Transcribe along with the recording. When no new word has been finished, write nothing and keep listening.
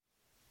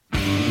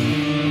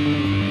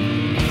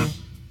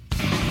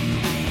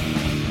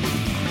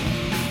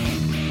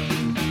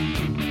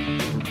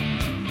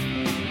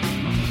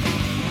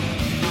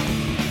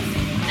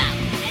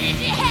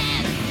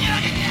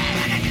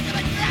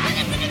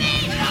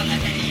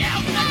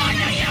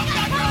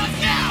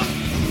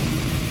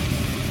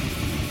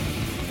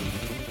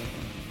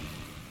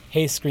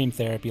Hey Scream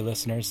Therapy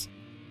listeners.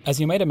 As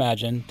you might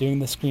imagine, doing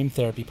the Scream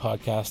Therapy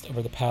podcast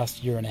over the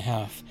past year and a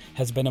half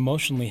has been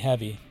emotionally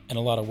heavy and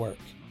a lot of work.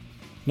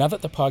 Now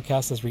that the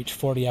podcast has reached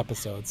 40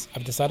 episodes,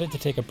 I've decided to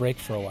take a break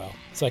for a while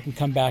so I can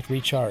come back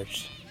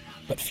recharged.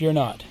 But fear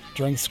not,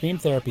 during Scream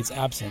Therapy's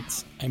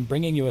absence, I'm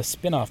bringing you a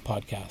spin-off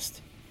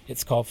podcast.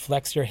 It's called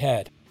Flex Your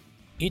Head.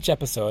 Each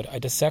episode, I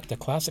dissect a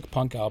classic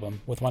punk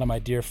album with one of my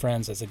dear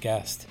friends as a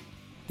guest.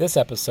 This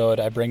episode,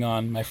 I bring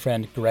on my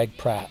friend Greg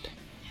Pratt.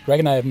 Greg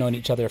and I have known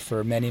each other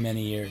for many,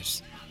 many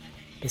years.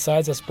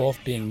 Besides us both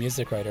being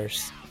music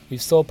writers,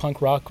 we've sold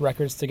punk rock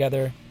records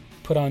together,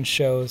 put on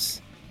shows,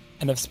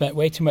 and have spent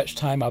way too much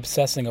time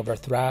obsessing over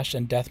thrash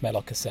and death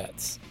metal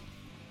cassettes.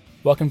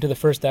 Welcome to the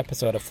first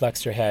episode of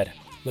Flex Your Head.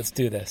 Let's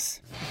do this.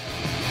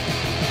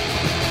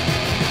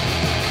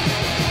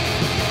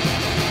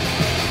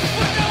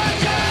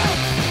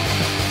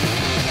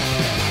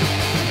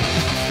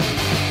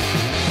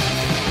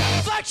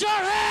 Flex your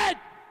head!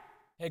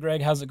 Hey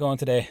Greg, how's it going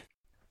today?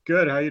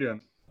 Good, how you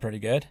doing? Pretty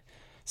good.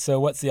 So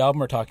what's the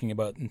album we're talking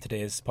about in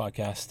today's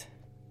podcast?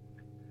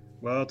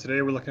 Well,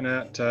 today we're looking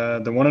at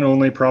the one and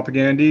only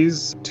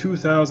Propagandy's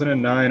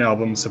 2009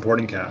 album,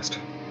 Supporting Cast.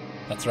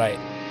 That's right.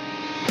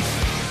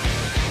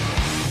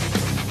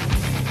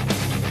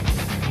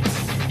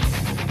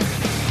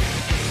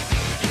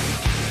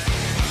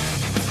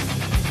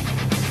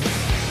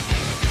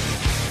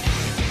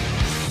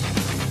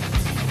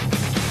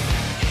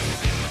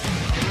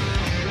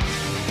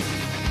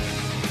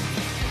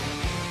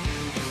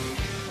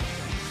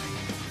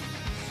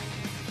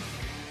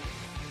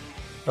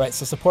 Right,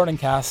 so Supporting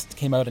Cast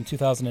came out in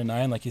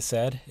 2009, like you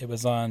said. It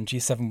was on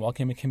G7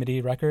 Welcoming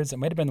Committee Records. It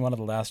might have been one of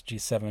the last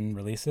G7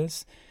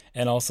 releases,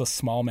 and also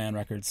Small Man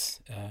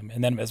Records.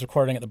 And then it was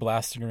recording at the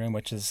Blasting Room,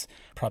 which is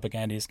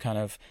Propagandy's kind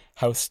of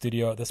house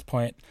studio at this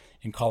point,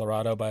 in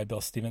Colorado by Bill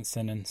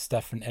Stevenson and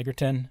Stefan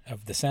Egerton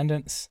of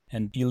Descendants,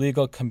 and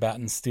Illegal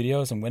Combatant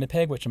Studios in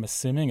Winnipeg, which I'm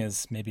assuming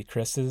is maybe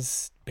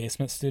Chris's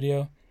basement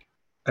studio.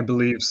 I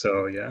believe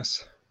so,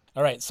 yes.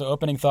 All right, so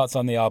opening thoughts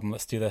on the album.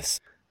 Let's do this.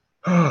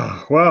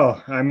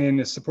 Well, I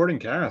mean, Supporting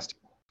Cast,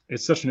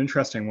 it's such an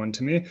interesting one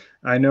to me.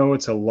 I know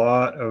it's a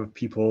lot of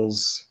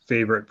people's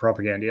favorite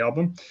Propagandy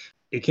album.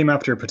 It came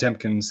after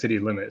Potemkin City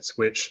Limits,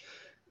 which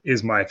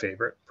is my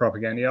favorite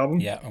Propagandy album.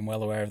 Yeah, I'm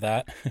well aware of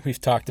that. We've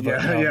talked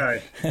about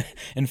it. Yeah.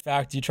 In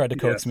fact, you tried to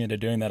coax me into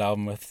doing that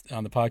album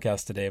on the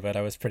podcast today, but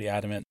I was pretty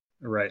adamant.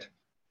 Right.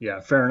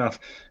 Yeah, fair enough.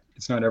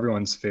 It's not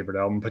everyone's favorite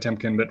album,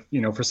 Potemkin, but,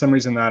 for some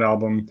reason that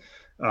album,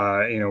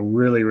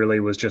 really,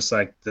 really was just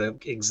like the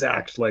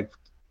exact,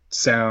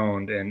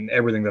 sound and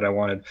everything that I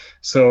wanted.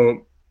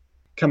 So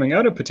coming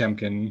out of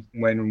Potemkin,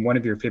 when one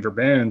of your favorite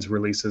bands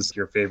releases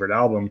your favorite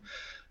album,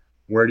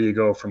 where do you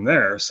go from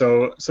there?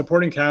 So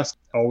Supporting Cast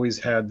always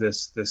had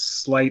this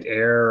slight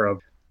air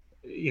of,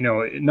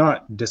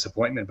 not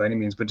disappointment by any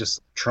means, but just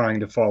trying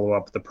to follow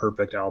up the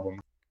perfect album.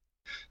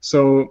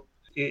 So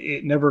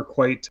it never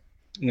quite,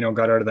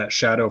 got out of that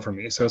shadow for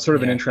me. So it's sort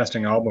of an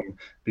interesting album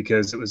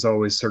because it was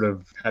always sort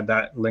of had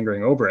that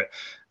lingering over it.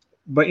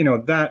 But,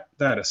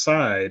 that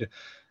aside,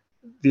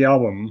 the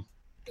album,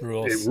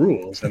 rules. It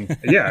rules. And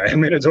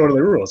it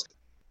totally rules.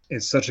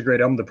 It's such a great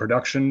album. The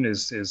production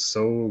is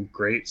so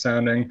great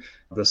sounding.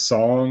 The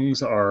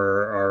songs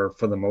are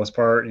for the most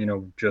part,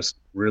 just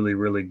really,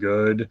 really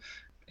good.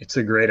 It's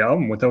a great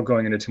album without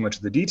going into too much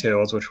of the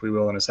details, which we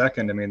will in a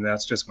second. I mean,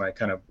 that's just my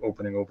kind of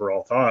opening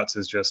overall thoughts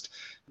is just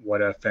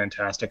what a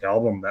fantastic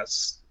album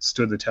that's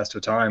stood the test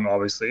of time,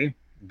 obviously,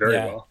 very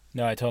well.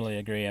 No, I totally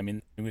agree. I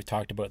mean, we've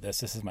talked about this.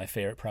 This is my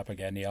favorite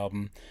Propagandy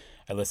album.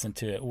 I listen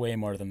to it way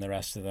more than the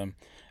rest of them.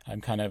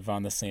 I'm kind of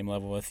on the same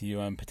level with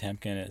you on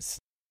Potemkin.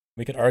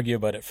 We could argue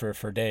about it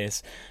for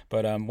days.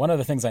 But one of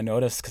the things I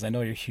noticed, because I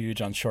know you're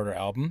huge on shorter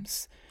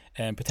albums,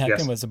 and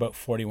Potemkin was about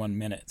 41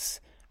 minutes,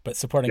 but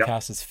Supporting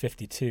Cast is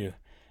 52.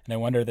 And I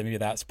wonder that maybe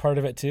that's part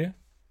of it too?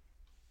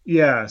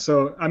 Yeah,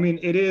 so, I mean,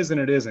 it is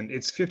and it isn't.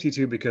 It's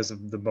 52 because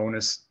of the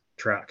bonus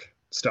track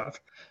stuff.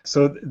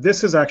 So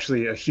this is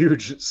actually a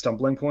huge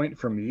stumbling point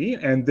for me,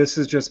 and this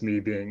is just me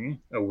being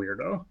a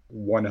weirdo,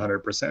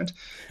 100%.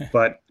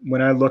 But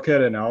when I look at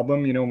an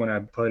album, when I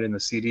put in the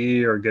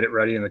CD or get it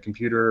ready in the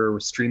computer or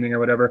streaming or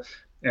whatever,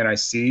 and I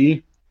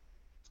see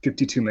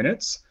 52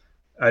 minutes,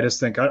 I just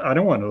think, I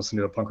don't want to listen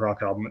to a punk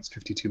rock album that's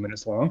 52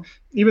 minutes long,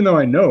 even though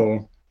I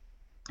know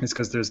it's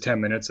because there's 10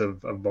 minutes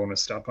of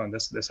bonus stuff on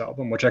this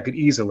album, which I could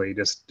easily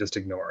just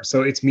ignore.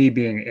 So it's me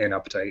being an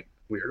uptight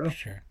weirdo.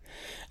 Sure.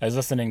 I was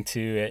listening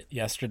to it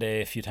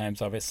yesterday a few times,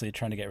 obviously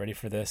trying to get ready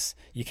for this.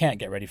 You can't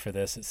get ready for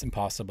this. It's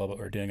impossible, but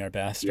we're doing our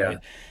best, right?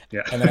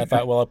 Yeah. And then I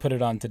thought, well, I'll put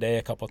it on today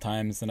a couple of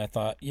times. And I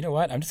thought, you know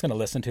what? I'm just going to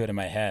listen to it in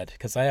my head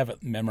because I have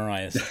it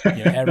memorized,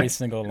 every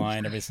single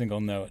line, every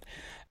single note.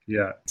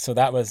 Yeah. So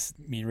that was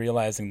me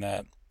realizing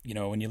that,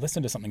 when you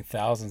listen to something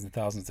thousands and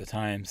thousands of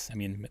times, I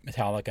mean,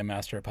 Metallica,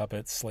 Master of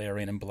Puppets, Slayer,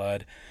 Rain and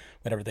Blood,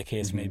 whatever the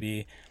case may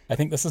be. I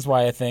think this is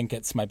why I think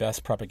it's my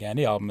best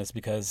Propagandy album, is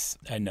because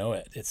I know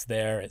it. It's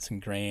there. It's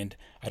ingrained.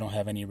 I don't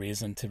have any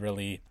reason to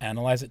really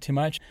analyze it too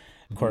much.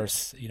 Of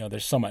course,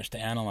 there's so much to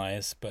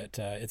analyze, but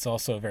it's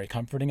also a very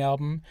comforting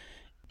album.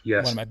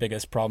 Yes. One of my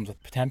biggest problems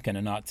with Potemkin,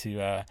 and not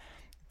to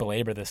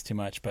belabor this too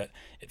much, but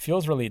it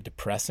feels really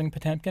depressing,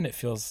 Potemkin. It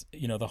feels,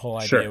 the whole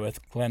idea with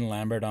Glenn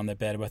Lambert on the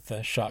bed with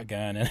the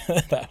shotgun and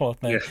that whole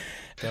thing,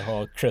 the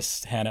whole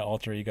Chris Hannah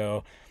alter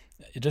ego,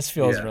 it just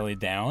feels really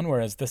down.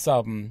 Whereas this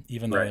album,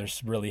 even though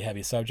there's really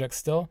heavy subjects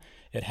still,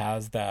 it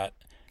has that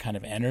kind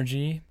of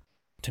energy,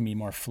 to me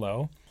more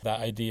flow, that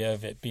idea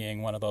of it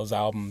being one of those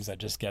albums that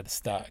just gets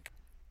stuck.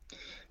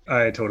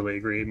 I totally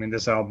agree. I mean,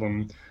 this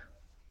album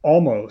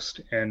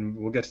almost, and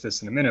we'll get to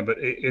this in a minute, but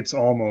it's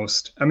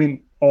almost, I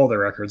mean, all the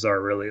records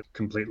are really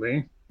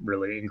completely,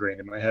 really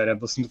ingrained in my head.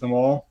 I've listened to them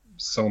all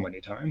so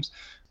many times.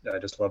 I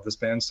just love this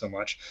band so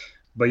much.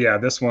 But yeah,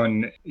 this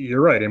one,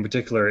 you're right. In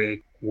particular,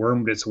 it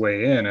wormed its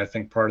way in. I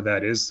think part of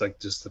that is like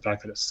just the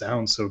fact that it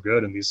sounds so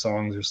good and these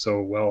songs are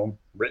so well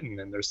written,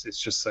 and it's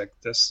just like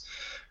this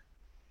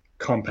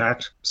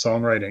compact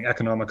songwriting,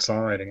 economic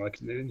songwriting. Like,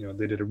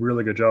 they did a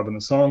really good job in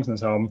the songs in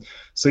this album.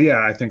 So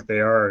yeah, I think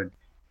they're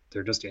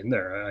just in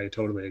there. I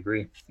totally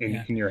agree.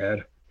 In your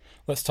head.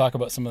 Let's talk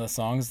about some of the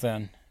songs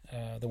then.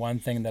 The one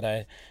thing that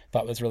I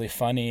thought was really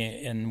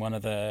funny in one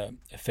of the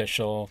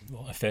official,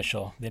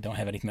 they don't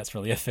have anything that's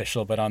really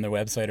official, but on their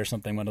website or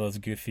something, one of those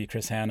goofy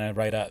Chris Hannah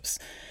write-ups,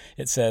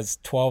 it says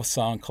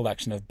 12-song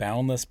collection of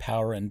boundless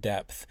power and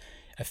depth,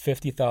 a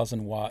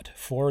 50,000 watt,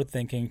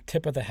 forward-thinking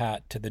tip of the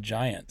hat to the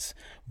giants,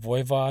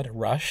 Voivod,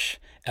 Rush,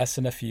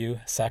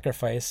 SNFU,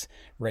 Sacrifice,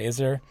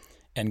 Razor,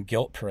 and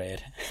Guilt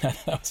Parade.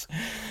 That was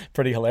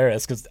pretty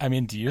hilarious because, I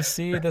mean, do you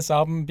see this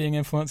album being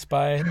influenced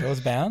by those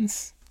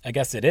bands? I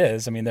guess it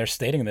is. I mean, they're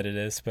stating that it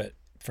is, but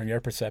from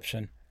your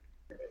perception?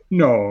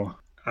 No,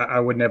 I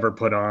would never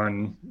put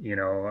on,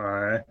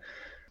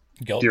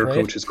 Guilt Dear Parade?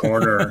 Coach's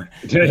Corner.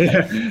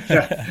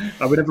 Yeah.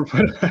 I would never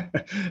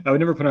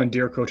put on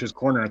Dear Coach's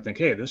Corner and think,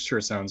 hey, this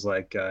sure sounds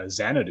like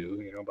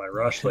Xanadu, by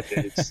Rush. Like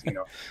it's,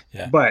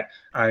 Yeah. But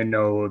I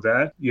know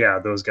that,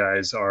 those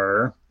guys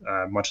are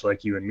much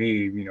like you and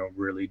me,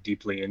 really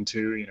deeply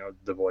into,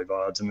 the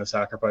Voivods and the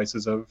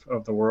Sacrifices of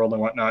the world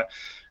and whatnot.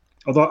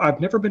 Although I've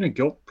never been a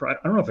Guilt Parade.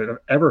 I don't know if I've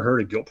ever heard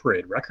a Guilt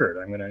Parade record.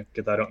 I'm going to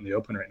get that out in the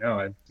open right now.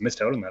 I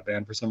missed out on that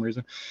band for some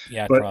reason.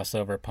 Yeah,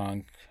 crossover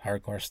punk,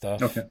 hardcore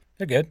stuff. Okay.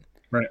 They're good.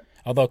 Right.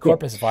 Although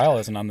Corpus Vile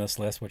isn't on this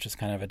list, which is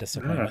kind of a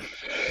disappointment.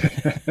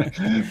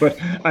 But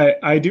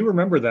I do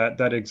remember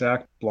that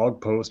exact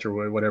blog post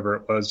or whatever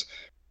it was.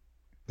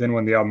 Then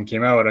when the album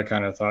came out, I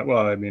kind of thought,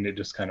 well, I mean, it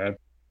just kind of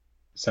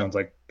sounds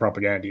like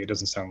propaganda. It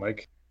doesn't sound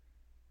like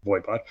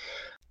Voivod.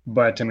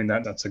 But I mean,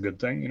 that's a good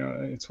thing.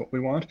 It's what we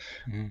want.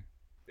 Mm-hmm.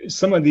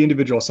 Some of the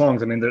individual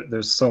songs, I mean,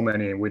 there's so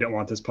many. We don't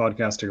want this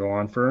podcast to go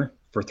on for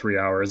 3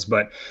 hours,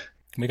 but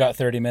we got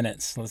 30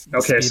 minutes. Let's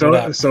okay, so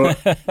let's do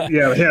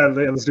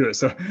it.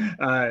 So,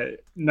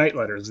 Night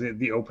Letters,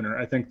 the opener.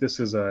 I think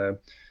this is a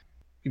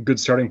good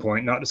starting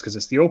point, not just because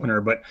it's the opener,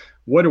 but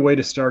what a way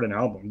to start an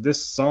album.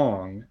 This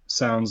song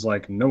sounds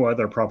like no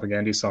other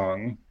Propagandhi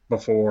song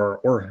before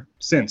or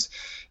since.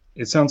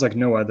 It sounds like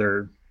no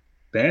other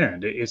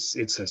band.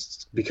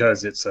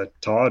 Because it's a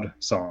Todd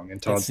song,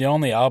 and it's the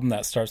only album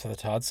that starts with a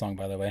Todd song,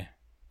 by the way.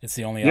 It's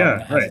the only album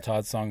that has a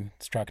Todd song.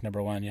 It's track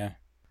number 1. Yeah.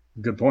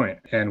 Good point.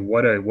 And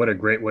what a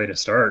great way to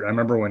start. I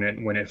remember when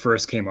it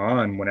first came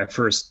on, when I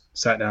first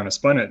sat down and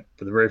spun it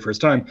for the very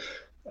first time,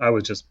 I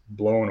was just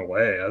blown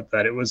away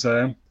that it was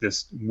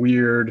this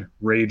weird,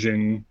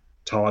 raging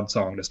Todd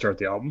song to start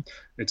the album.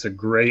 It's a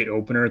great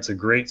opener. It's a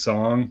great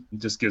song.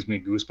 It just gives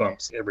me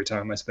goosebumps every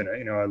time I spin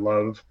it. I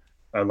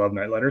love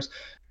Night Letters.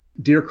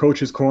 Dear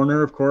Coach's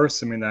Corner, of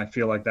course. I mean, I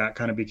feel like that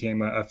kind of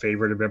became a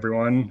favorite of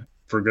everyone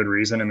for good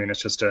reason. I mean,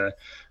 it's just a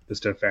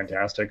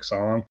fantastic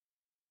song.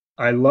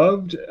 I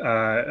loved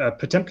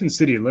Potemkin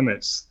City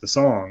Limits, the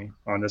song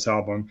on this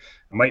album.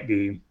 It might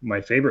be my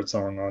favorite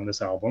song on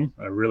this album.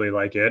 I really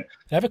like it.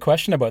 I have a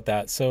question about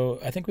that. So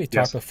I think we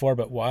talked before,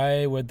 but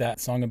why would that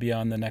song be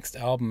on the next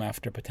album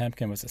after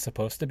Potemkin? Was it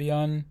supposed to be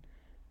on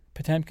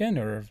Potemkin,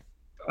 or?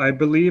 I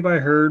believe I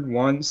heard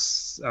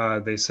once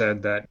they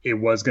said that it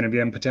was going to be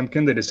on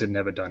Potemkin. They just didn't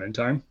have it done in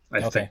time.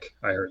 I think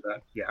I heard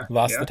that. Yeah.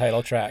 Lost the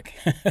title track.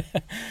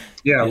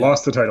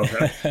 Lost the title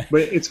track.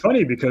 But it's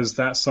funny because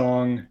that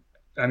song,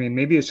 I mean,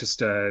 maybe it's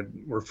just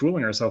we're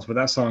fooling ourselves, but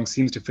that song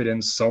seems to fit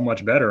in so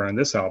much better on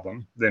this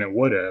album than it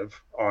would have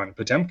on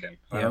Potemkin.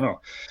 I don't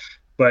know.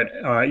 But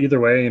either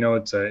way,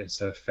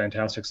 it's a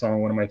fantastic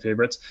song, one of my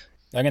favorites.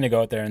 I'm going to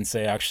go out there and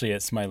say, actually,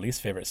 it's my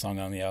least favorite song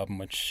on the album,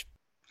 which...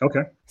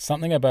 Okay.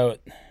 Something about,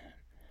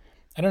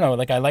 I don't know,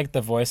 like I like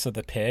the voice of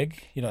the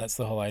pig. That's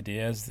the whole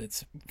idea, is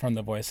it's from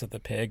the voice of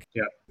the pig.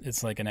 Yeah.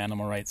 It's like an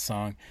animal rights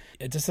song.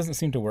 It just doesn't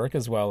seem to work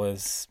as well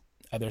as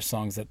other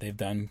songs that they've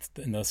done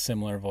in those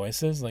similar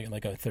voices,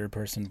 like a third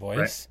person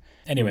voice.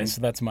 Right. Anyway, so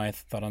that's my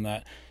thought on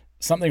that.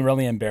 Something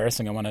really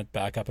embarrassing. I want to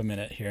back up a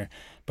minute here,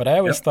 but I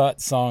always Yep.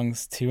 thought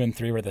songs 2 and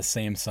 3 were the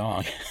same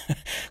song.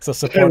 So Okay,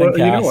 supporting well,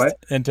 you know cast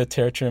what? into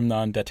Tertium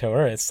non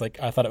datur, it's like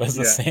I thought it was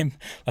the Yeah, same.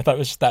 I thought it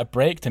was just that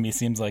break to me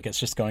seems like it's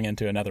just going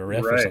into another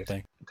riff or right.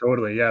 something.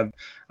 Totally. Yeah.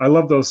 I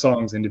love those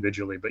songs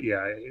individually, but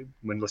yeah,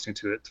 when listening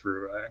to it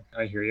through,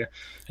 I hear you.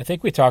 I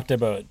think we talked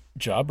about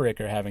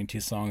Jawbreaker having 2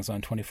 songs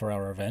on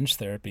 24-Hour Revenge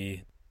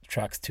Therapy,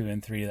 tracks 2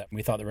 and 3 that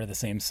we thought they were the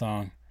same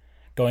song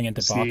going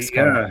into See, Boxcar.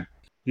 yeah.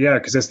 Yeah,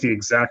 because it's the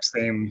exact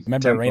same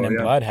Remember Rain tempo. and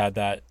Yeah. Blood had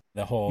that.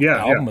 The whole Yeah.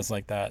 Yeah. album was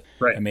like that.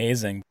 Right.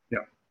 Amazing. Yeah.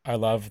 I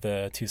love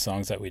the 2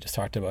 songs that we just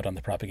talked about on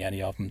the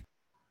Propaganda album.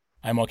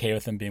 I'm okay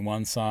with them being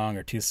 1 song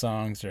or 2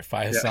 songs or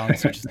 5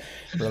 songs, Yeah. which is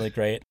really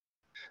great.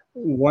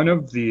 One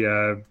of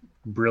the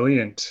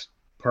brilliant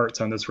parts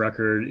on this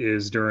record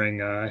is during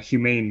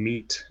Humane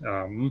Meat,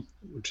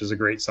 which is a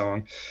great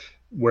song,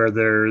 where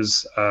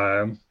there's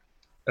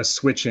a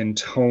switch in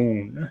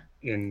tone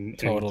in the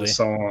Totally.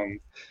 song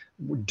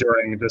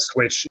during the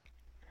switch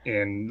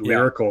in Yeah.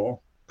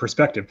 lyrical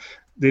perspective.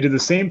 They did the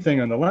same thing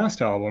on the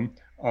last album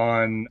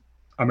on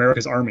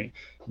America's Army,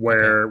 Okay.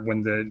 where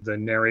when the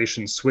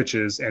narration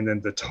switches and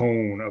then the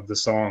tone of the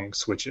song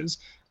switches,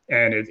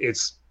 and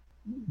it's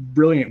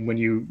brilliant when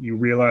you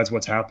realize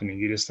what's happening.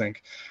 You just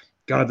think,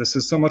 God, this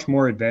is so much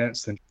more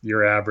advanced than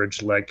your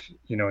average, like,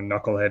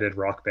 knuckleheaded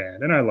rock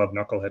band. And I love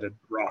knuckleheaded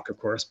rock, of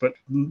course, but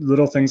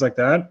little things like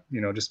that,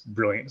 just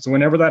brilliant. So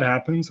whenever that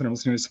happens, when I'm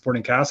listening to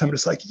supporting cast, I'm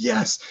just like,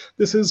 yes,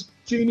 this is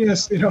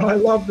genius. I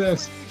love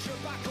this.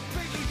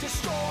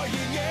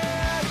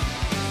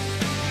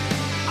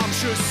 I'm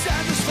sure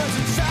Santa's friends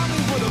and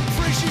family would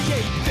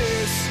appreciate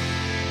this.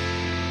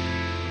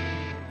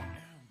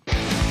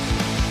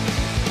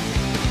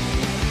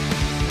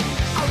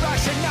 A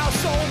rationale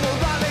so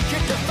moronic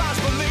it defies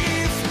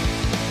belief.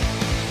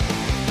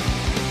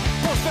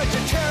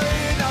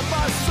 Post-vegetarian, I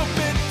must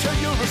submit to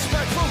you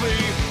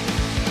respectfully.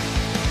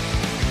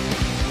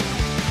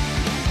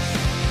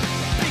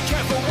 Be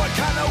careful what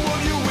kind of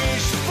world you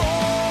wish for.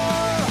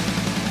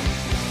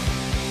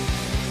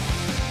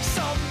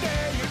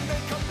 Someday you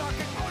may come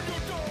knocking on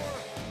your door.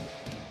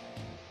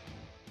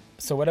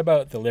 So what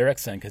about the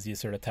lyrics then? Because you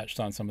sort of touched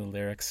on some of the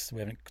lyrics. We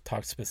haven't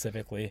talked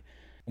specifically.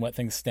 What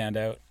things stand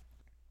out?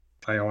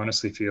 I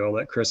honestly feel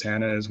that Chris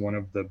Hanna is one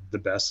of the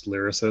best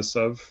lyricists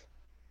of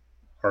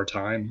our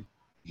time.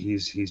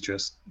 He's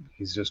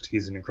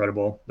an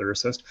incredible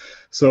lyricist.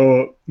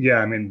 So yeah,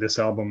 I mean, this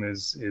album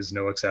is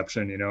no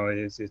exception.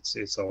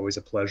 It's always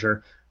a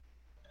pleasure.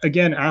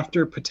 Again,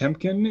 after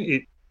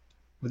Potemkin,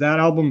 that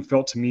album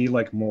felt to me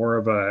like more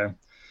of a,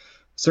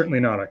 certainly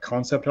not a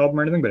concept album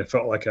or anything, but it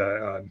felt like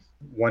a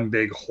one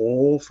big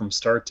whole from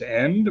start to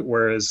end.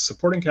 Whereas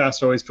Supporting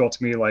Cast always felt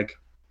to me like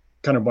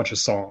kind of a bunch of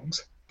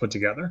songs put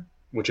together,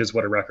 which is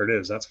what a record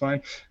is. That's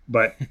fine,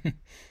 but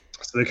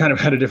so they kind of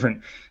had a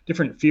different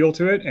feel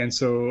to it. And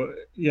so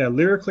yeah,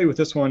 lyrically with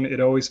this one, it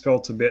always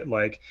felt a bit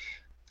like,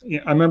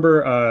 I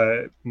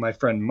remember my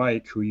friend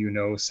Mike,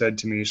 who said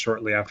to me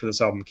shortly after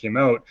this album came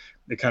out,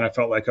 it kind of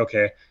felt like,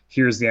 okay,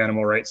 here's the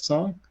Animal Rights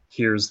song,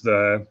 here's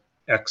the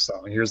X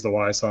song, here's the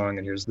Y song,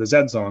 and here's the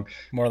Z song.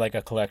 More like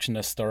a collection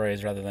of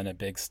stories rather than a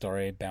big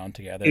story bound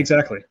together.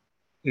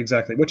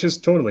 Exactly, which is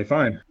totally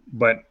fine.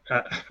 But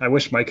I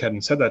wish Mike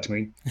hadn't said that to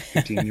me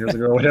 15 years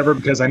ago or whatever,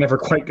 because I never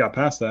quite got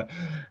past that.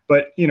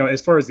 But,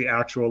 as far as the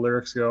actual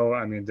lyrics go,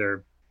 I mean,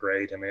 they're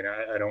great. I mean,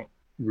 I don't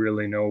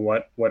really know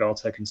what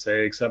else I can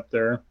say except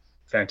they're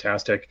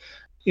fantastic.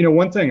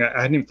 One thing,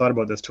 I hadn't even thought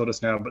about this till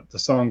just now, but the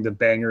song "The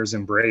Bangers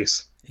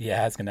Embrace."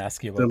 Yeah, I was going to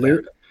ask you The about that.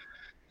 lyric,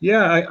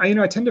 yeah,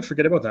 I tend to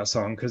forget about that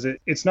song because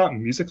it's not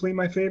musically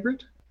my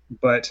favorite,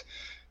 but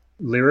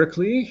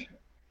lyrically,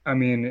 I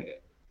mean,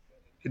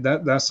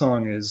 that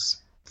song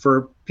is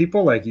for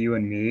people like you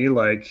and me,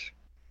 like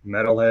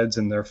metalheads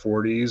in their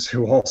 40s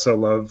who also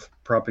love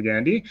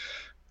Propaganda.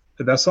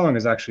 That song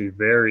is actually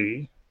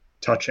very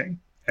touching,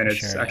 and For it's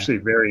sure, yeah. actually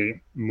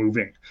very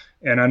moving.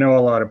 And I know a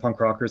lot of punk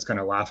rockers kind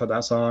of laugh at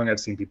that song. I've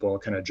seen people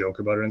kind of joke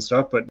about it and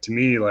stuff, but to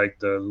me, like,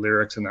 the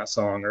lyrics in that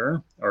song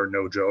are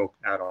no joke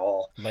at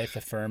all. Life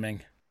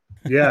affirming.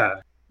 Yeah,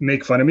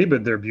 make fun of me,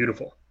 but they're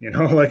beautiful.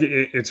 Like,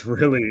 it's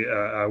really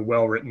a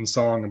well-written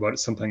song about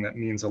something that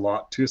means a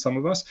lot to some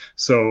of us.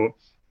 So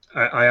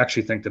I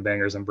actually think "The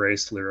Bangers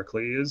Embrace"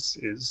 lyrically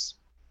is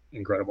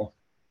incredible.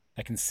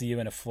 I can see you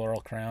in a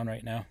floral crown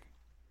right now.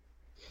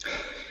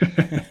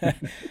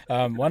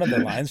 One of the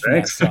lines from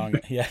that Thanks. song,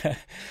 yeah,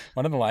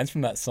 one of the lines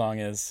from that song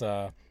is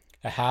a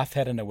half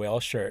head in a whale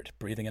shirt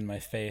breathing in my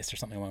face or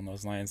something along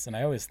those lines. And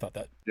I always thought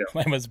that Yeah,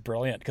 line was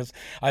brilliant because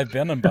I've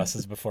been on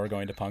buses before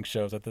going to punk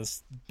shows with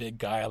this big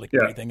guy like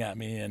yeah, breathing at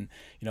me, and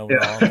we're all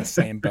in the yeah,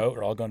 same boat,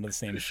 we're all going to the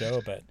same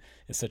show, but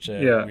it's such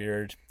a yeah,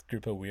 weird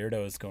group of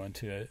weirdos going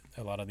to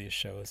a lot of these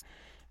shows.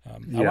 I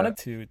yeah. wanted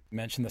to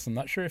mention this. I'm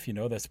not sure if you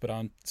know this, but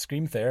on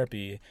Scream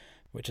Therapy,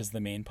 which is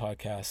the main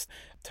podcast,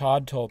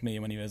 Todd told me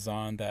when he was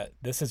on that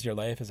This Is Your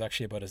Life is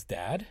actually about his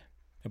dad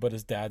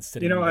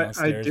sitting I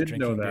downstairs did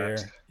know drinking that.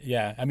 beer.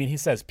 Yeah, I mean, he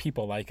says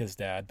people like his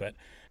dad, but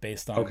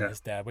based on Okay. his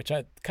dad, which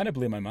I kind of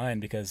blew my mind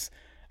because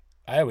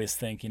I always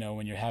think,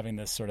 when you're having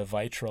this sort of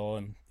vitral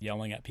and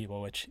yelling at people,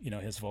 which,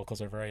 his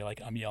vocals are very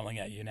like, I'm yelling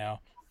at you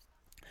now,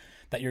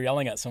 that you're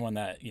yelling at someone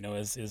that,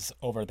 is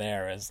over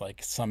there as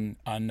like some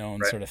unknown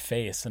sort of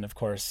face. And of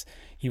course,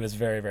 he was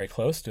very, very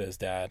close to his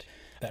dad.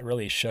 That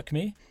really shook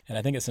me. And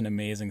I think it's an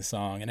amazing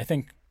song. And I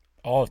think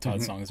all of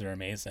Todd's songs are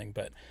amazing.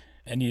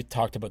 And you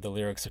talked about the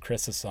lyrics of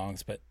Chris's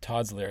songs, but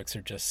Todd's lyrics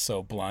are just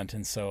so blunt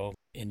and so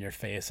in your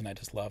face, and I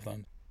just love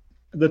them.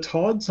 The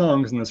Todd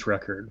songs in this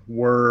record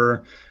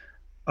were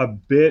a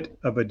bit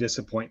of a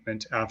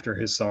disappointment after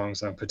his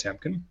songs on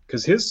Potemkin,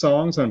 because his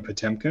songs on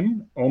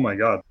Potemkin, oh my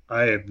God,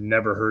 I have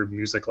never heard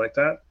music like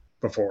that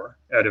before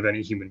out of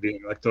any human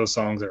being. Like, those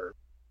songs are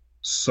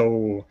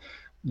so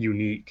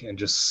unique and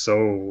just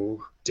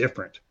so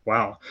different.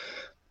 Wow.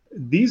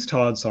 These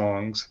Todd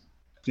songs,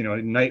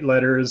 Night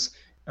Letters,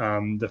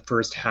 the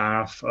first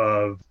half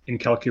of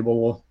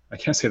Incalculable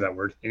Effects,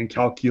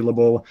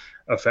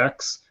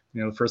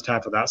 the first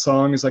half of that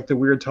song is like the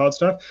weird Todd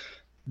stuff.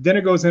 Then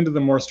it goes into the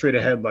more straight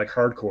ahead, like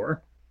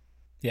hardcore.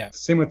 Yeah.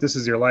 Same with This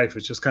Is Your Life.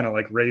 It's just kind of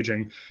like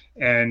raging,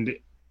 and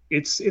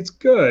it's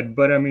good.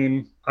 But I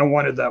mean, I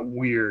wanted that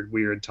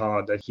weird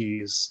Todd that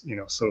he's,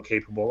 so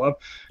capable of.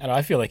 And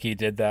I feel like he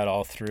did that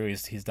all through.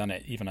 He's done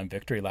it even on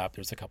Victory Lap.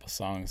 There's a couple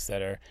songs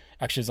that are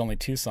actually, there's only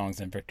 2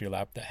 songs in Victory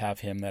Lap that have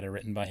him, that are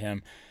written by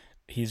him.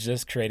 He's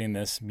just creating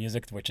this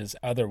music which is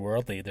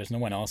otherworldly. There's no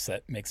one else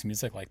that makes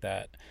music like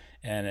that.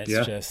 And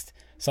it's just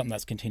something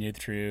that's continued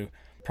through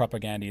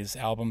Propaganda's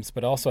albums,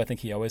 but also I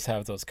think he always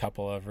has those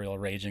couple of real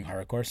raging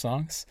hardcore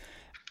songs.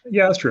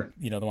 Yeah, that's true.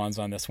 The ones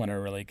on this one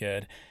are really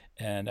good.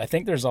 And I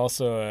think there's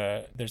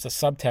also there's a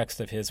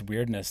subtext of his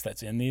weirdness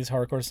that's in these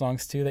hardcore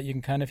songs too that you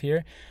can kind of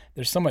hear.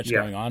 There's so much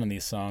going on in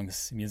these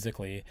songs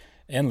musically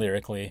and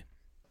lyrically.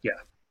 Yeah.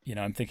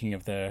 I'm thinking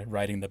of the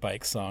Riding the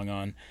Bike song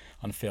on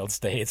Failed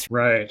States.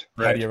 Right.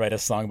 How do you write a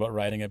song about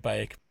riding a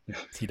bike?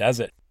 He does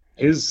it.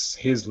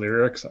 His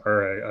lyrics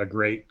are a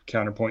great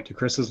counterpoint to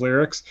Chris's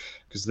lyrics,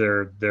 because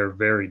they're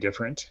very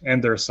different,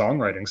 and their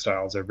songwriting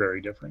styles are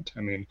very different.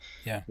 I mean,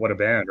 what a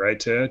band, right?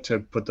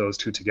 To put those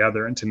two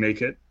together and to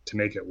make it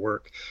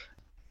work.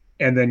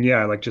 And then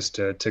like, just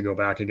to go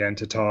back again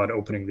to Todd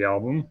opening the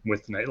album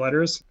with Night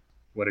Letters.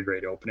 What a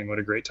great opening! What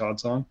a great Todd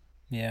song.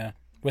 Yeah,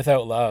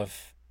 Without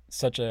Love,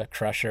 such a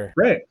crusher.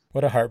 Right.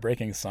 What a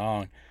heartbreaking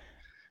song.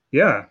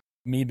 Yeah.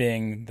 Me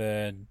being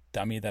the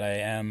dummy that I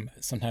am,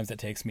 sometimes it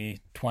takes me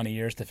 20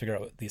 years to figure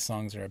out what these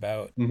songs are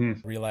about.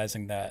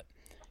 Realizing that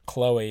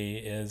Chloe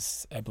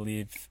is, I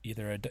believe,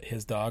 either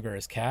his dog or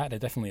his cat,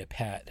 definitely a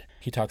pet.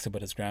 He talks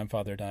about his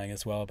grandfather dying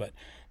as well, but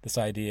this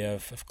idea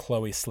of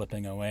Chloe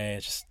slipping away,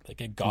 it's just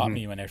like, it got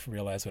me when I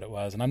realized what it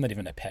was. And I'm not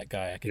even a pet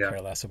guy. I could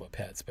care less about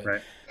pets,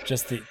 but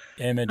just the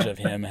image of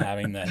him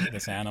having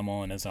this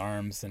animal in his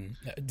arms. And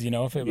do you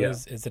know if it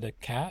was, is it a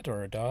cat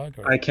or a dog?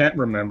 Or? I can't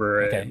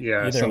remember. Okay.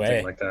 Either something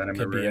way, like that. It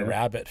could be a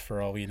rabbit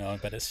for all we know,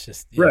 but it's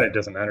just... Right, it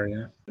doesn't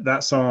matter,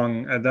 That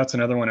song, that's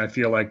another one. I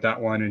feel like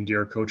that one and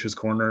Dear Coach's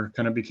Corner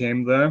kind of became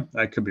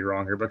I could be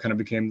wrong here, but kind of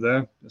became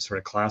the sort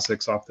of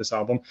classics off this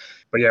album.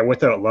 But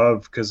Without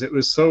Love, because it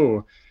was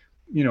so...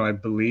 I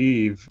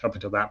believe up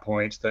until that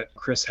point that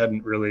Chris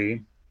hadn't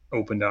really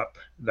opened up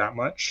that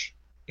much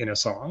in a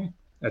song.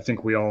 I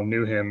think we all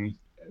knew him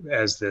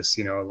as this,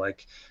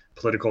 like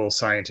political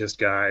scientist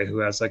guy who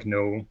has like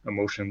no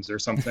emotions or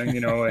something,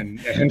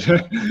 and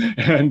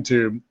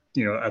to,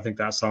 I think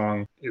that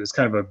song, it was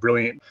kind of a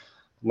brilliant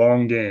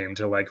long game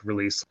to like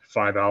release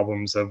 5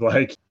 albums of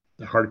like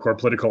hardcore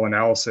political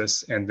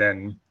analysis, and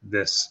then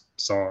this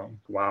song.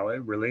 Wow,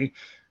 it really,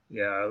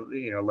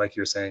 like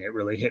you're saying, it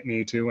really hit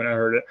me too when I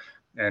heard it.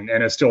 And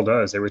it still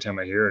does. Every time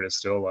I hear it, it's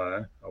still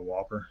a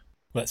whopper.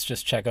 Let's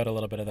just check out a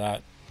little bit of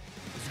that.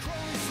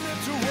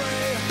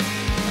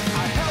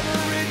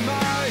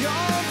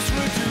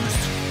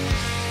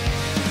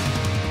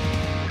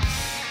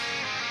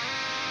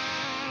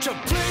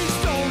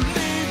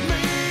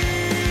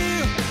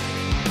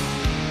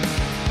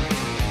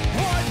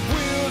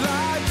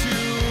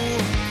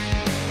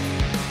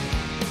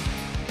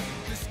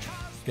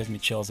 Gives me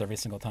chills every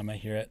single time I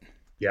hear it.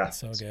 Yeah. It's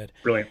so good.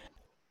 Brilliant.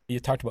 You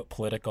talked about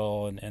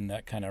political and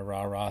that kind of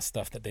rah-rah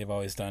stuff that they've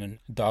always done, and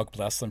dog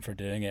bless them for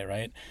doing it,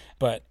 right?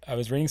 But I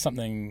was reading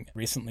something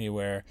recently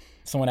where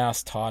someone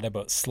asked Todd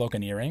about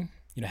sloganeering.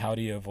 How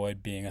do you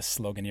avoid being a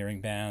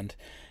sloganeering band?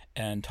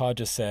 And Todd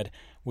just said,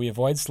 we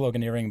avoid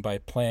sloganeering by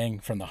playing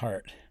from the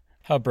heart.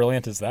 How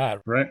brilliant is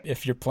that? Right.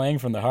 If you're playing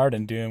from the heart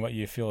and doing what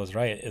you feel is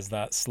right, is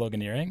that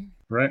sloganeering?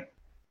 Right.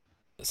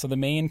 So the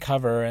main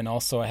cover, and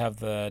also I have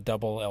the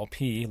double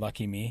LP,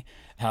 Lucky Me,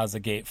 has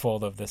a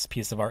gatefold of this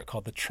piece of art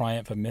called The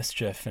Triumph of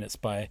Mischief, and it's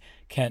by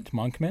Kent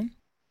Monkman. And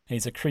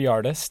he's a Cree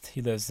artist.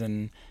 He lives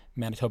in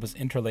Manitoba's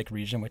Interlake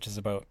region, which is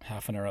about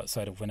half an hour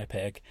outside of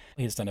Winnipeg.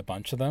 He's done a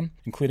bunch of them,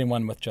 including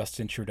one with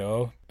Justin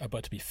Trudeau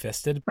about to be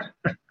fisted.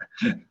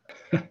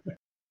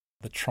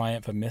 The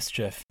Triumph of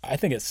Mischief. I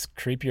think it's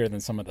creepier than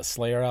some of the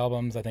Slayer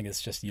albums. I think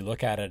it's just, you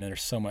look at it and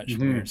there's so much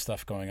weird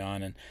stuff going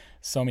on, and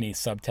so many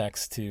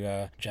subtexts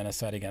to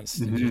genocide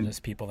against Indigenous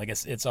people. Like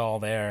it's all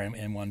there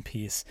in one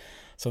piece.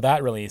 So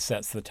that really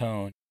sets the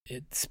tone.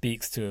 it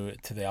speaks to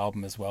the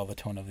album as well, the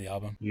tone of the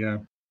album. Yeah.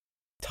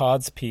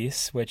 Todd's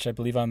piece, which I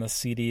believe on the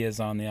CD is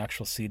on the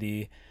actual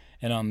CD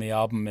and on the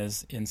album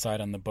is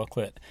inside on the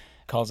booklet,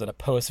 calls it a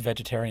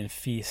post-vegetarian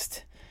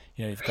feast.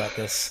 You know, you've got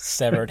this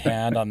severed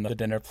hand on the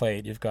dinner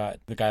plate. You've got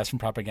the guys from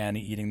Propaganda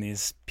eating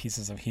these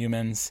pieces of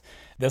humans.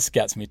 This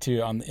gets me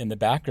too. In the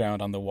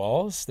background on the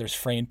walls, there's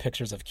framed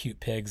pictures of cute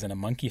pigs and a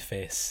monkey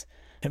face.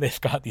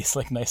 They've got these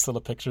like nice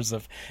little pictures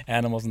of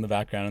animals in the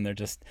background, and they're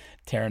just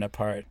tearing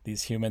apart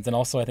these humans. And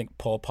also, I think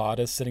Pol Pot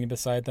is sitting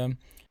beside them.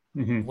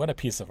 Mm-hmm. What a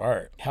piece of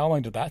art! How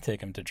long did that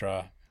take him to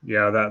draw?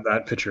 Yeah,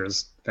 that picture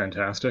is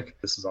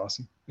fantastic. This is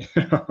awesome.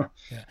 Yeah.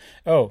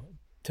 Oh,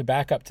 to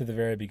back up to the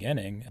very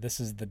beginning, this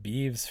is the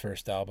Beeves'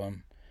 first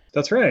album.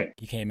 That's right.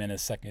 He came in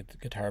as second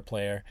guitar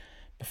player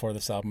before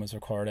this album was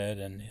recorded,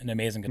 and an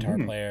amazing guitar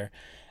player.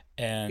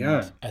 And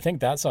I think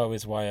that's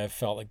always why I've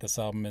felt like this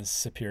album is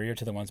superior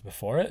to the ones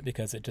before it,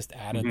 because it just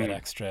added that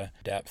extra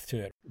depth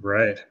to it.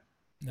 Right.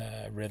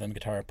 Rhythm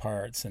guitar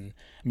parts. And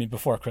I mean,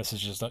 before Chris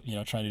was just,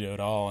 trying to do it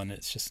all, and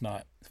it's just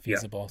not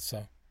feasible.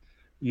 So.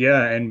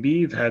 Yeah. And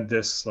Beeve had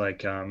this,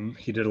 like,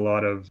 he did a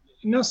lot of,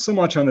 not so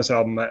much on this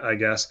album, I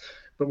guess,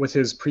 but with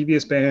his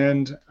previous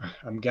band,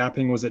 I'm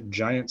gapping, was it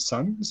Giant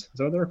Sons? Is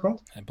that what they're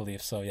called? I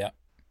believe so, yeah.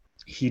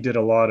 He did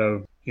a lot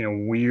of,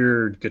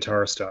 weird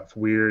guitar stuff,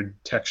 weird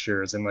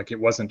textures. And like, it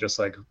wasn't just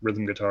like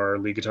rhythm guitar or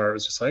lead guitar. It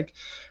was just like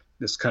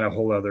this kind of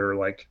whole other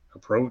like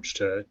approach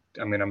to,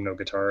 I mean, I'm no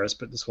guitarist,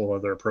 but this whole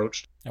other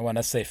approach. I want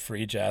to say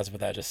free jazz,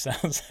 but that just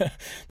sounds.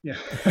 Yeah,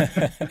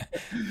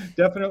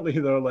 definitely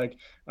though. Like,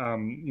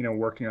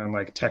 working on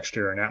like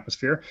texture and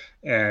atmosphere,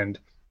 and,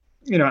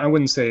 I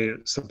wouldn't say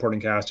Supporting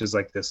Cast is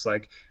like this,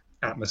 like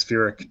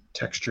atmospheric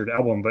textured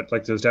album, but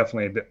like there's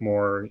definitely a bit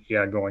more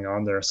going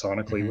on there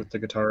sonically with the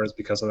guitars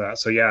because of that.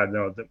 So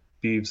the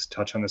Beeves'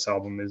 touch on this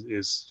album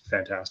is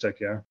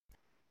fantastic.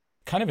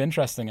 Kind of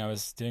interesting. I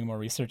was doing more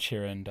research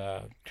here and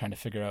trying to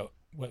figure out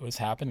what was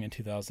happening in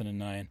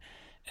 2009,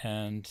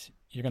 and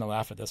you're gonna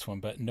laugh at this one,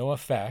 but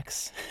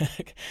NoFX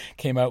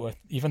came out with,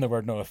 even the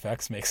word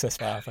NoFX makes us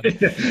laugh.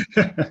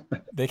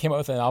 They came out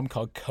with an album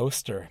called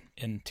Coaster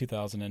in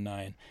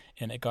 2009,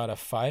 and it got a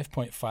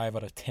 5.5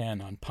 out of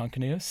 10 on Punk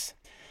News.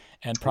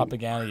 And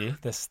Propaganda,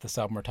 this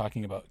album we're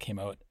talking about, came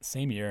out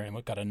same year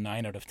and got a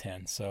 9 out of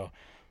 10. So,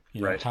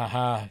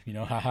 haha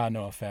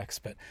NoFX.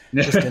 But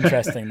just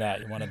interesting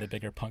that one of the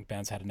bigger punk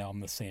bands had an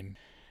album the same,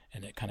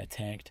 and it kind of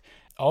tanked.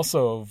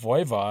 Also,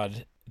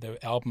 Voivod,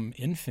 the album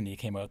Infamy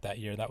came out that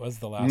year. That was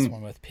the last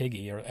one with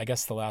Piggy, or I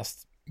guess the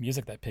last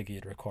music that Piggy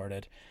had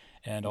recorded.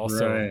 And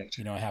also,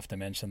 I have to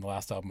mention the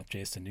last album with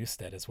Jason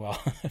Newsted as well.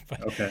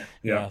 But, okay.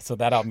 Yeah. So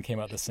that album came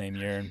out the same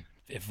year. And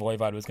if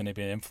Voivod was going to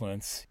be an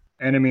influence.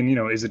 And I mean,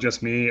 is it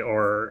just me,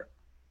 or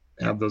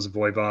have those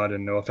Voivod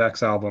and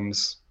NoFX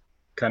albums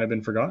kind of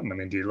been forgotten? I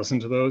mean, do you listen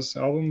to those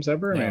albums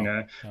ever? No, I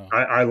mean,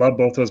 I love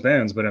both those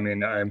bands, but I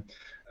mean,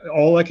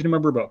 all I can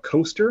remember about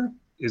Coaster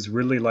is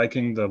really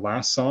liking the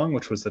last song,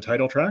 which was the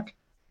title track.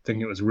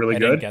 Thinking it was really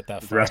good. Didn't get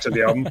that far. The rest of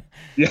the album,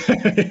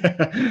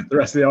 the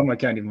rest of the album, I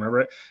can't even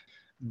remember it.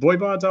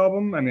 Voivod's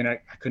album, I mean, I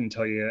couldn't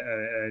tell you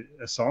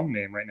a song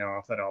name right now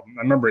off that album.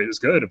 I remember it was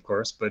good, of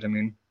course, but I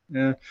mean,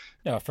 yeah.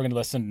 Yeah, if we're going to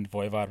listen to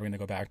Voivod, we're going to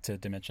go back to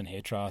Dimension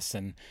Hatros,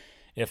 and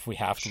if we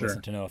have to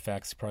listen to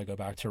NoFX, probably go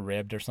back to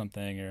Ribbed or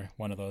something, or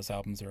one of those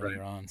albums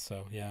earlier on.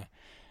 So, yeah.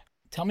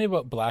 Tell me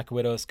about Black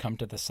Widow's Come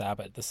to the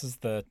Sabbath. This is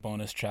the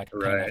bonus track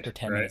after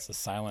 10 minutes of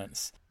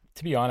silence.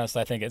 To be honest,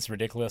 I think it's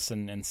ridiculous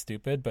and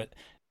stupid, but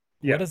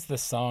what is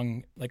this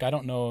song? Like, I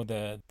don't know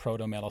the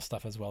proto-metal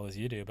stuff as well as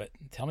you do, but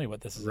tell me what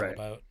this is all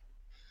about.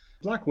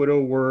 Black Widow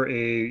were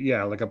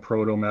like a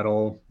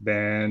proto-metal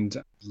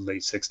band,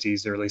 late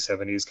 60s, early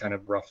 70s, kind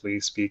of roughly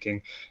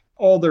speaking.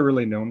 All they're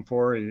really known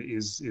for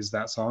is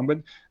that song, but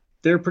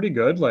they're pretty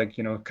good, like,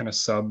 kind of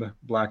sub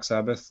Black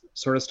Sabbath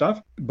sort of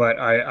stuff. But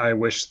I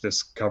wish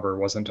this cover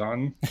wasn't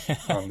on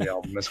the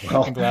album as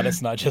well. I'm glad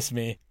it's not just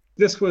me.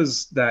 This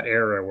was that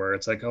era where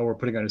it's like, oh, we're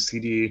putting on a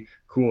CD,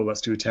 cool,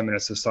 let's do 10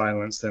 minutes of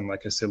silence, then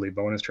like a silly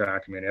bonus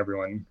track. I mean,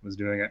 everyone was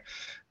doing it.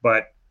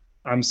 But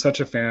I'm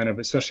such a fan of,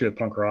 especially with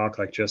punk rock,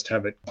 like just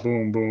have it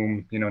boom,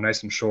 boom,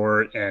 nice and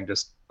short and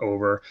just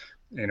over.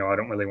 I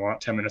don't really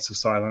want 10 minutes of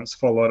silence,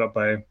 followed up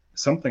by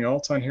something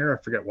else on here.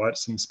 I forget what,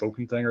 some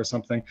spoken thing or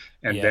something.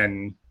 And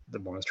then the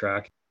bonus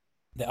track.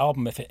 The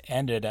album, if it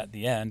ended at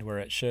the end where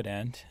it should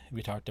end,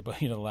 we talked about,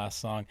 the last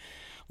song,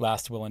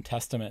 Last Will and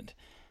Testament.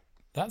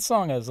 That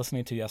song I was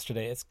listening to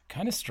yesterday, it's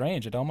kind of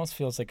strange. It almost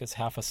feels like it's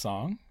half a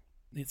song.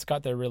 It's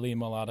got the really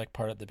melodic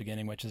part at the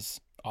beginning, which is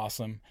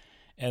awesome.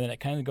 And then it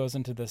kind of goes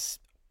into this,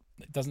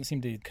 it doesn't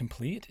seem to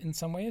complete in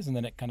some ways, and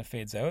then it kind of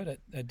fades out.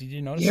 Did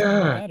you notice something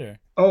like that? Or?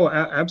 Oh,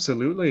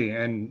 absolutely.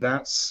 And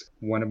that's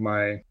one of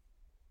my,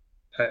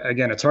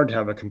 again, it's hard to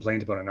have a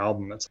complaint about an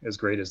album that's as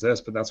great as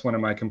this, but that's one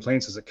of my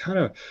complaints is it kind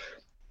of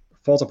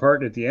falls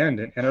apart at the end.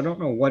 And I don't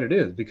know what it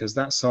is, because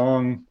that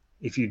song,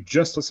 if you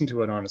just listen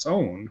to it on its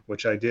own,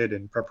 which I did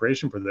in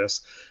preparation for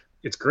this,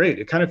 it's great.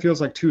 It kind of feels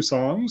like two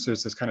songs.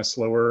 There's this kind of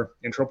slower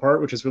intro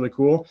part, which is really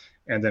cool.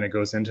 And then it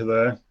goes into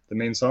the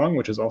main song,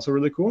 which is also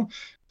really cool.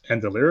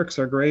 and the lyrics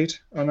are great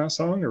on that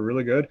song. They're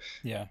really good.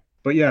 Yeah.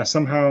 But yeah,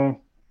 somehow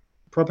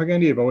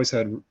Propaganda have always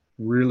had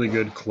really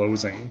good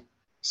closing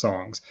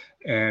songs,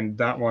 and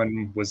that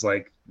one was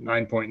like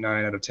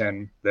 9.9 out of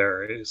 10.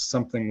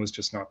 Something was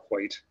just not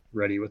quite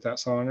ready with that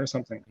song or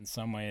something. In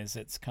some ways,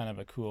 it's kind of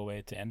a cool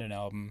way to end an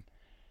album,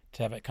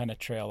 to have it kind of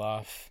trail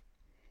off,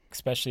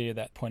 especially at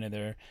that point of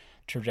their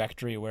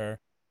trajectory where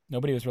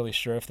nobody was really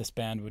sure if this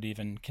band would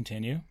even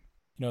continue.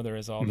 There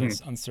is all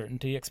this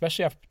uncertainty,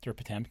 especially after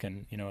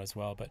Potemkin, as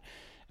well. But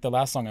the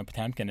last song on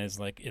Potemkin is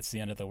like, it's the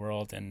end of the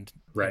world and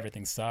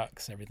everything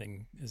sucks.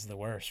 Everything is the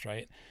worst,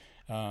 right?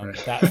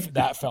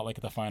 That felt like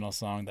the final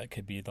song that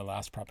could be the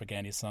last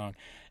Propaganda song.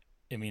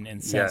 I mean,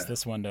 in sense,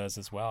 this one does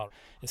as well.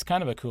 It's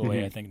kind of a cool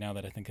way, I think, now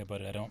that I think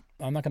about it.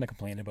 I'm not going to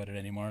complain about it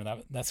anymore.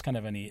 That's kind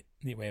of a neat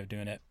way of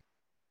doing it.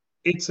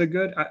 It's a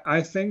good,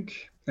 I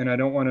think, and I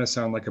don't want to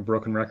sound like a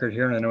broken record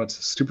here, and I know it's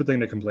a stupid thing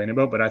to complain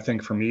about, but I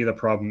think for me, the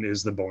problem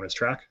is the bonus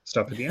track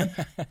stuff at the end.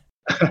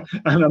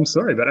 And I'm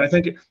sorry, but I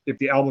think if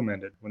the album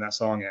ended when that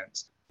song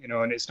ends,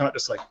 and it's not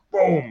just like,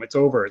 boom, it's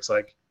over. It's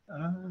like,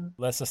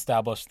 let's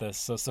establish this.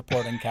 So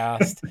supporting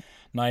cast,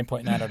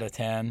 9.9 out of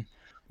 10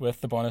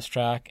 with the bonus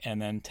track, and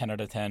then 10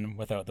 out of 10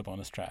 without the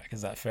bonus track.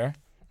 Is that fair?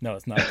 No,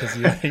 it's not, because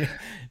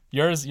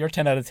your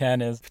 10 out of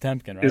 10 is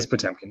Potemkin, right? Is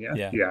Potemkin,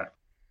 yeah.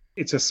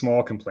 It's a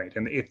small complaint,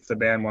 and if the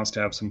band wants to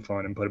have some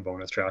fun and put a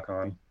bonus track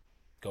on,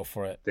 go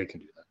for it. They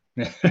can do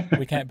that.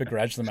 We can't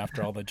begrudge them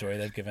after all the joy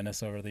they've given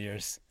us over the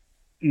years.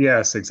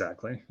 Yes,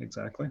 exactly.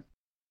 All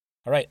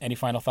right, any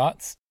final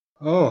thoughts?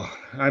 Oh,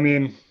 I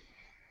mean,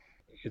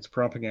 it's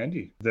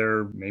Propaganda.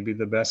 They're maybe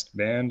the best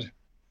band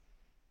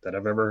that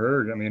I've ever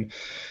heard. I mean,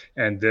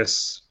 and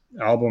this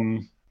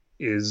album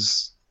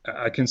is,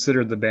 I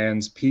consider the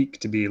band's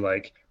peak to be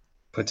like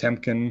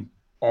Potemkin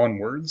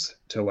onwards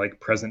to like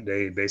present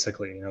day,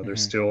 basically. They're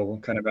still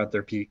kind of at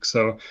their peak.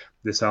 So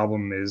this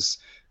album is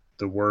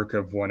the work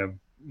of one of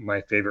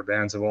my favorite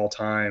bands of all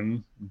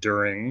time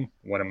during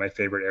one of my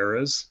favorite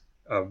eras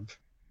of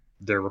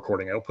their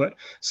recording output.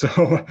 So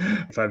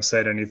if I've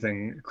said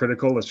anything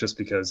critical, it's just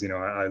because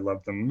I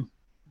love them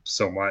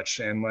so much,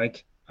 and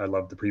like I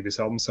love the previous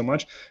album so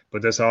much.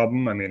 But this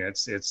album, I mean,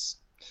 this is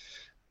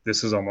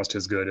almost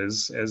as good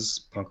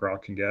as punk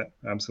rock can get.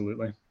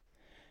 Absolutely.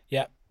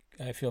 Yeah,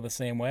 I feel the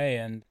same way,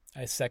 and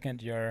I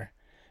second your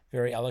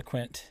very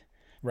eloquent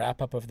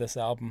wrap-up of this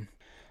album.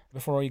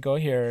 Before we go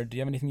here, do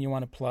you have anything you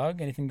want to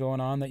plug? Anything going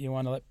on that you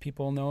want to let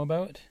people know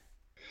about?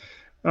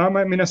 I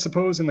mean, I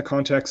suppose in the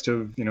context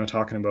of,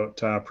 talking about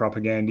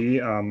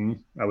Propaganda,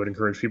 I would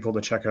encourage people to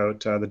check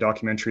out the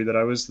documentary that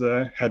I was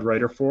the head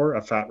writer for,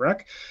 Fat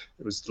Wreck.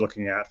 It was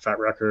looking at Fat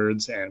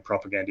Records, and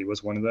Propaganda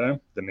was one of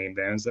the main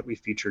bands that we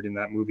featured in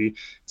that movie.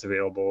 It's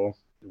available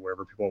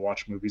wherever people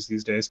watch movies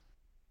these days.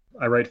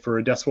 I write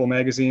for Decibel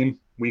Magazine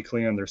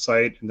weekly on their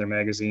site and their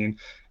magazine,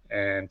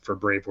 and for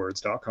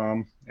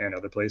bravewords.com and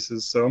other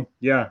places. So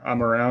yeah,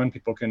 I'm around.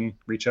 People can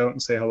reach out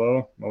and say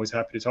hello. I'm always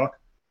happy to talk.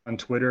 On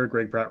Twitter,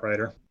 Greg Pratt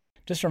Writer.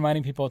 Just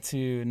reminding people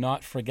to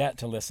not forget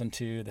to listen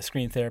to the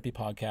Screen Therapy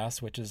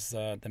podcast, which is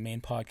the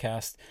main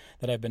podcast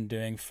that I've been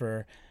doing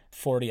for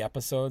 40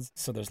 episodes.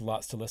 So there's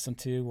lots to listen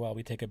to while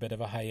we take a bit of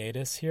a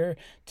hiatus here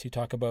to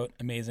talk about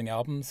amazing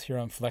albums here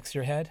on Flex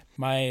Your Head.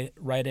 My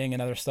writing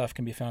and other stuff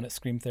can be found at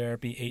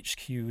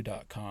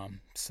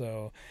screamtherapyhq.com.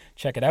 So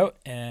check it out.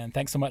 And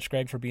thanks so much,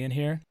 Greg, for being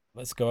here.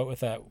 Let's go out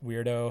with that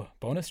weirdo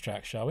bonus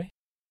track, shall we?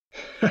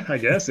 I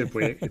guess if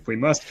we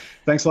must.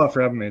 Thanks a lot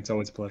for having me. It's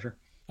always a pleasure.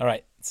 All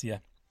right. See ya.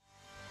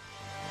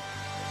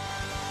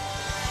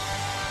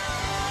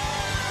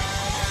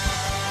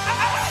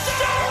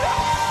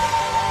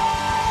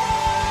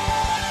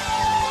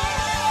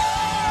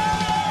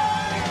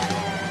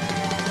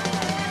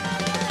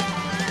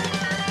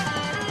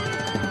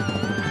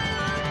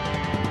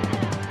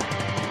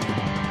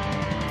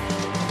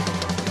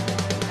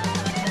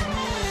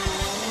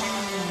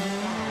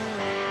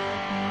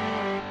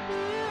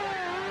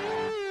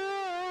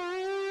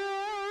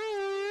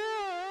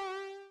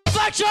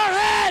 Flex your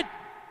head!